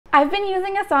I've been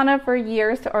using Asana for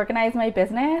years to organize my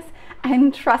business,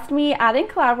 and trust me, adding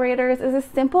collaborators is a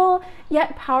simple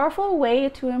yet powerful way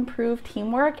to improve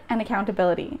teamwork and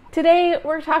accountability. Today,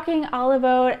 we're talking all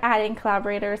about adding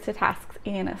collaborators to tasks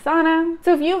in Asana.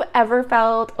 So if you've ever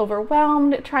felt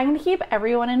overwhelmed trying to keep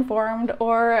everyone informed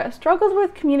or struggled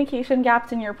with communication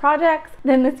gaps in your projects,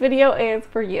 then this video is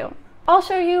for you. I'll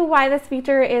show you why this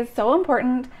feature is so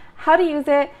important, how to use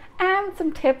it, and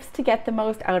some tips to get the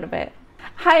most out of it.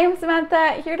 Hi, I'm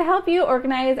Samantha, here to help you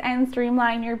organize and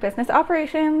streamline your business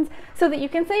operations so that you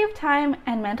can save time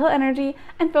and mental energy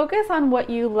and focus on what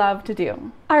you love to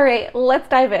do. All right, let's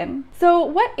dive in. So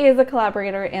what is a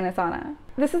collaborator in Asana?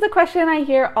 This is a question I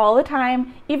hear all the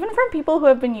time, even from people who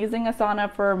have been using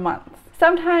Asana for months.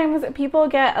 Sometimes people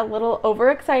get a little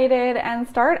overexcited and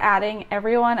start adding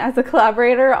everyone as a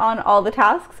collaborator on all the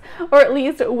tasks, or at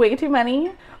least way too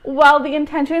many. While the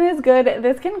intention is good,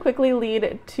 this can quickly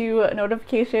lead to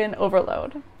notification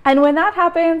overload. And when that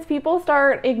happens, people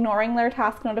start ignoring their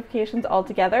task notifications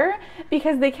altogether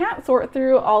because they can't sort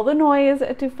through all the noise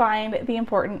to find the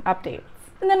important updates.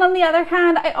 And then on the other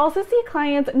hand, I also see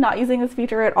clients not using this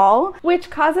feature at all,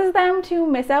 which causes them to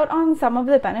miss out on some of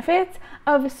the benefits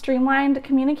of streamlined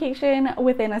communication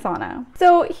within Asana.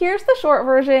 So here's the short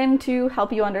version to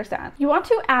help you understand. You want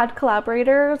to add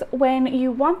collaborators when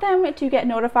you want them to get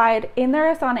notified in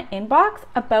their Asana inbox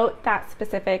about that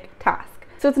specific task.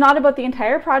 So it's not about the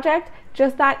entire project,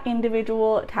 just that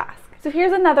individual task. So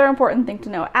here's another important thing to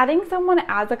know. Adding someone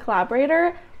as a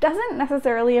collaborator doesn't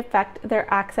necessarily affect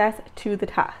their access to the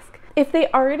task. If they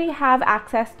already have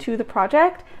access to the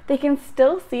project, they can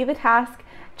still see the task,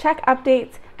 check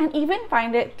updates, and even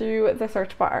find it through the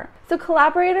search bar. So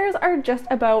collaborators are just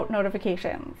about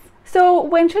notifications. So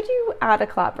when should you add a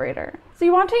collaborator? So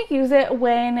you want to use it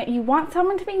when you want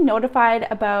someone to be notified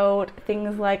about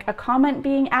things like a comment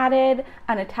being added,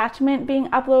 an attachment being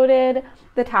uploaded,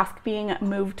 the task being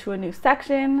moved to a new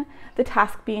section, the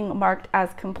task being marked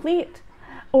as complete,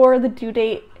 or the due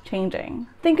date changing.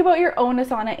 Think about your own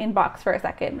Asana inbox for a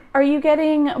second. Are you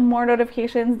getting more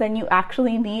notifications than you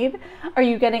actually need? Are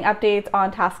you getting updates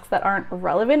on tasks that aren't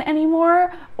relevant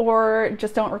anymore or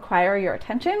just don't require your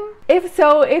attention? If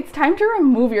so, it's time to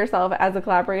remove yourself as a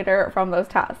collaborator from those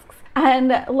tasks.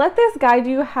 And let this guide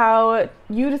you how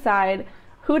you decide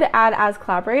who to add as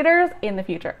collaborators in the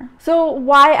future. So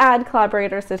why add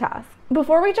collaborators to tasks?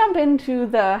 Before we jump into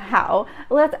the how,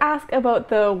 let's ask about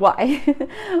the why.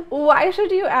 Why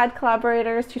should you add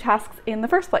collaborators to tasks in the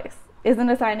first place? Isn't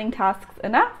assigning tasks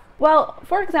enough? Well,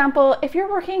 for example, if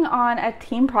you're working on a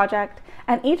team project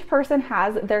and each person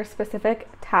has their specific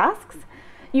tasks,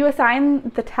 you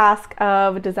assign the task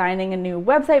of designing a new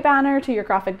website banner to your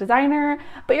graphic designer,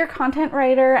 but your content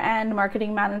writer and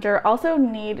marketing manager also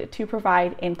need to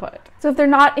provide input. So if they're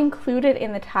not included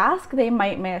in the task, they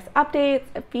might miss updates,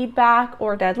 feedback,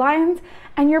 or deadlines,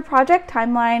 and your project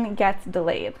timeline gets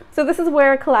delayed. So this is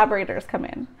where collaborators come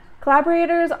in.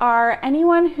 Collaborators are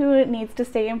anyone who needs to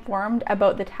stay informed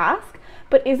about the task,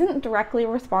 but isn't directly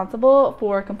responsible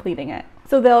for completing it.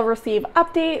 So they'll receive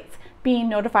updates, being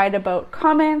notified about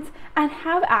comments, and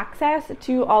have access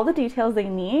to all the details they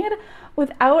need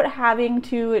without having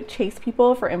to chase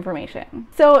people for information.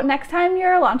 So next time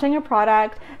you're launching a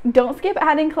product, don't skip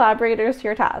adding collaborators to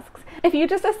your tasks. If you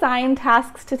just assign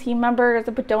tasks to team members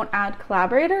but don't add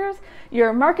collaborators,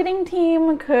 your marketing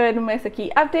team could miss a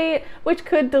key update, which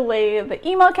could delay the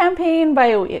email campaign by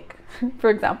a week, for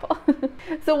example.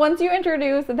 So once you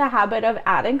introduce the habit of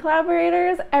adding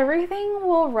collaborators, everything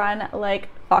will run like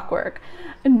clockwork.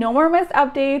 No more missed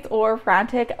updates or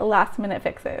frantic last-minute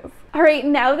fixes. All right,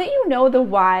 now that you know the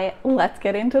why, let's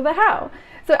get into the how.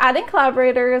 So adding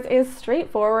collaborators is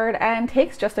straightforward and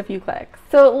takes just a few clicks.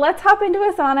 So let's hop into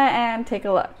Asana and take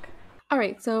a look. All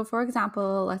right, so for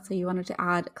example, let's say you wanted to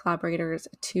add collaborators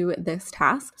to this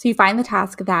task. So you find the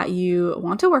task that you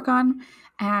want to work on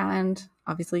and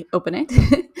obviously open it.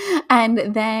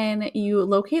 And then you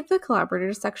locate the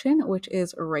collaborators section, which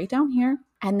is right down here.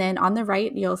 And then on the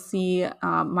right, you'll see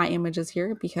my images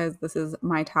here because this is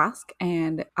my task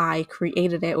and I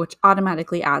created it, which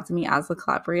automatically adds me as the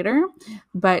collaborator.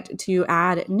 But to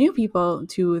add new people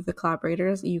to the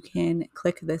collaborators, you can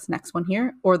click this next one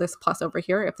here or this plus over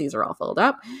here if these are all filled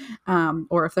up.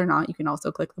 Or if they're not, you can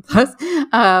also click the plus.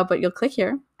 But you'll click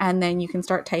here and then you can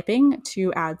start typing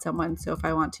to add someone. So if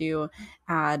I want to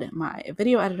add my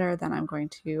video editor, then I'm going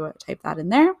to type that in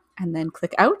there and then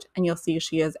click out and you'll see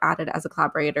she is added as a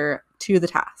collaborator to the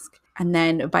task. And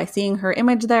then by seeing her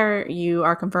image there, you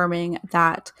are confirming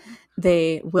that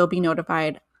they will be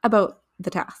notified about the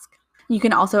task. You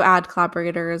can also add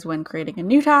collaborators when creating a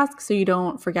new task so you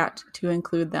don't forget to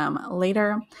include them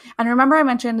later. And remember, I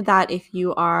mentioned that if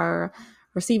you are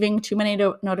receiving too many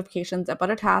notifications about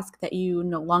a task that you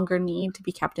no longer need to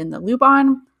be kept in the loop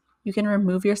on, you can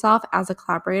remove yourself as a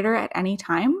collaborator at any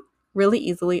time really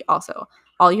easily also.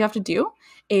 All you have to do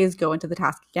is go into the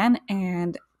task again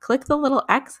and click the little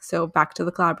X, so back to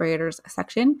the collaborators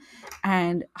section,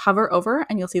 and hover over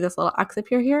and you'll see this little X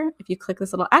appear here. If you click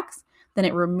this little X, then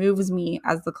it removes me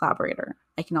as the collaborator.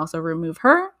 I can also remove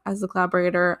her as the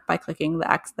collaborator by clicking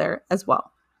the X there as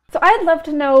well. So I'd love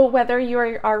to know whether you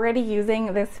are already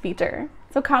using this feature.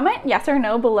 So comment yes or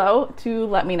no below to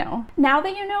let me know. Now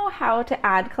that you know how to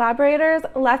add collaborators,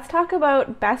 let's talk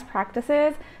about best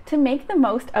practices to make the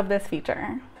most of this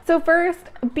feature. So first,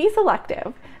 be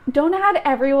selective. Don't add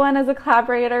everyone as a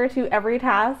collaborator to every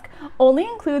task. Only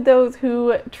include those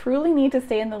who truly need to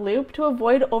stay in the loop to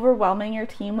avoid overwhelming your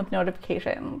team with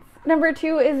notifications. Number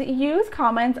 2 is use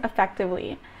comments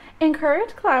effectively.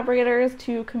 Encourage collaborators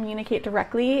to communicate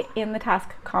directly in the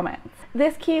task comments.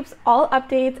 This keeps all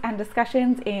updates and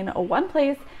discussions in one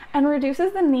place and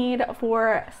reduces the need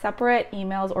for separate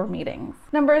emails or meetings.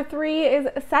 Number 3 is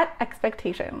set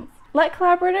expectations. Let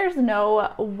collaborators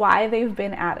know why they've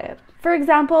been added. For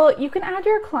example, you can add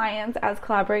your clients as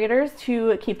collaborators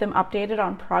to keep them updated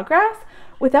on progress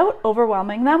without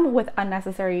overwhelming them with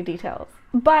unnecessary details.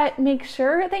 But make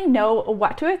sure they know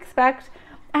what to expect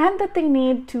and that they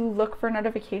need to look for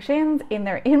notifications in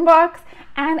their inbox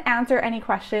and answer any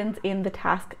questions in the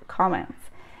task comments.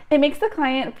 It makes the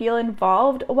client feel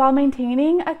involved while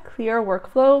maintaining a clear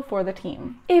workflow for the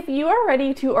team. If you are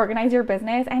ready to organize your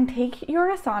business and take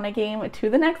your Asana game to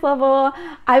the next level,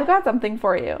 I've got something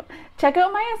for you. Check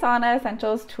out my Asana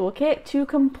Essentials Toolkit to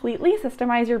completely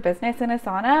systemize your business in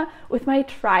Asana with my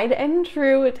tried and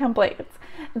true templates.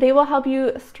 They will help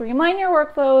you streamline your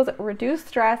workflows, reduce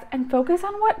stress, and focus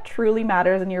on what truly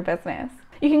matters in your business.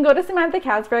 You can go to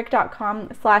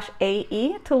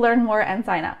samanthakasbrick.com/AE to learn more and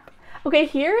sign up. Okay,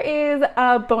 here is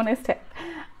a bonus tip.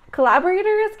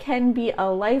 Collaborators can be a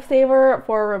lifesaver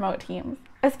for remote teams,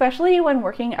 especially when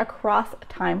working across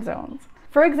time zones.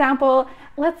 For example,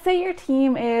 let's say your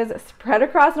team is spread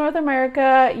across North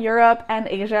America, Europe, and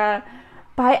Asia.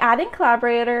 By adding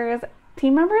collaborators,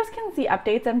 team members can see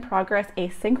updates and progress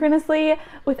asynchronously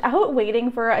without waiting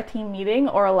for a team meeting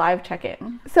or a live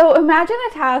check-in. So imagine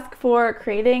a task for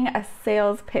creating a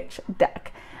sales pitch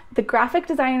deck. The graphic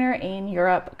designer in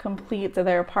Europe completes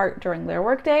their part during their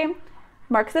workday,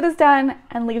 marks it as done,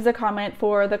 and leaves a comment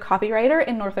for the copywriter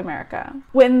in North America.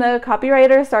 When the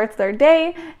copywriter starts their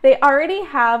day, they already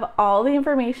have all the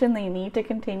information they need to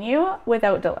continue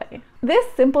without delay.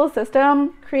 This simple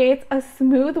system creates a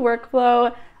smooth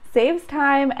workflow, saves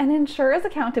time, and ensures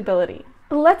accountability.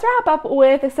 Let's wrap up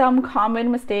with some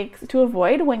common mistakes to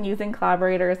avoid when using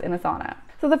collaborators in Asana.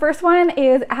 So the first one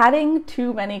is adding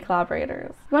too many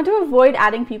collaborators. You want to avoid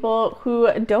adding people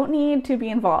who don't need to be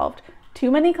involved. Too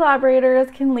many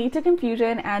collaborators can lead to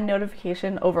confusion and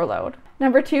notification overload.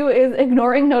 Number 2 is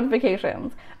ignoring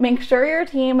notifications. Make sure your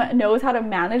team knows how to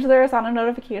manage their Asana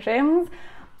notifications.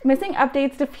 Missing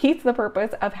updates defeats the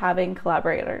purpose of having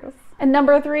collaborators. And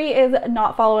number 3 is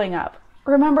not following up.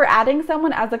 Remember, adding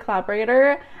someone as a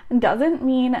collaborator doesn't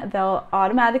mean they'll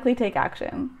automatically take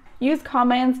action. Use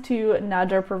comments to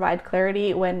nudge or provide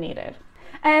clarity when needed.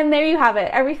 And there you have it,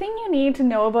 everything you need to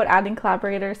know about adding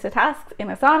collaborators to tasks in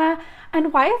Asana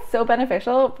and why it's so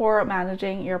beneficial for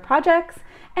managing your projects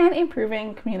and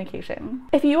improving communication.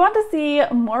 If you want to see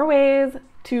more ways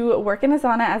to work in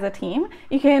Asana as a team,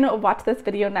 you can watch this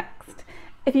video next.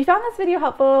 If you found this video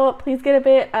helpful, please give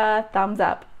it a thumbs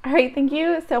up. All right, thank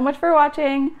you so much for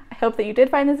watching. I hope that you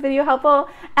did find this video helpful,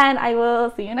 and I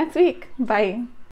will see you next week. Bye.